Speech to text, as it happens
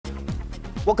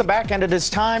Welcome back, and it is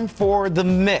time for the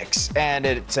mix, and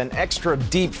it's an extra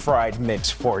deep fried mix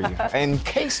for you. In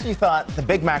case you thought the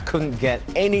Big Mac couldn't get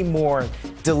any more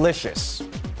delicious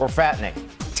or fattening,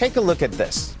 take a look at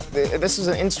this. This is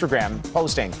an Instagram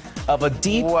posting of a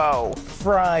deep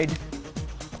fried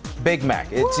Big Mac.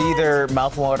 It's either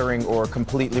mouth-watering or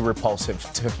completely repulsive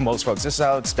to most folks. This is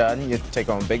how it's done. You take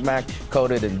on a Big Mac, coat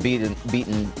it in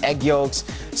beaten egg yolks,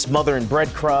 smother in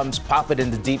breadcrumbs, pop it in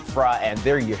the deep fry, and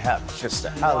there you have just a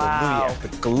hallelujah,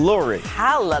 the glory.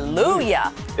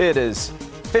 Hallelujah. It is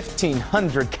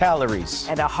 1,500 calories.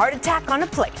 And a heart attack on a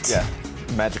plate. Yeah,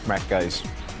 Magic Mac guys,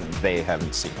 they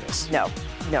haven't seen this. No.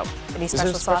 Any Is there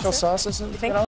special special sauces in it?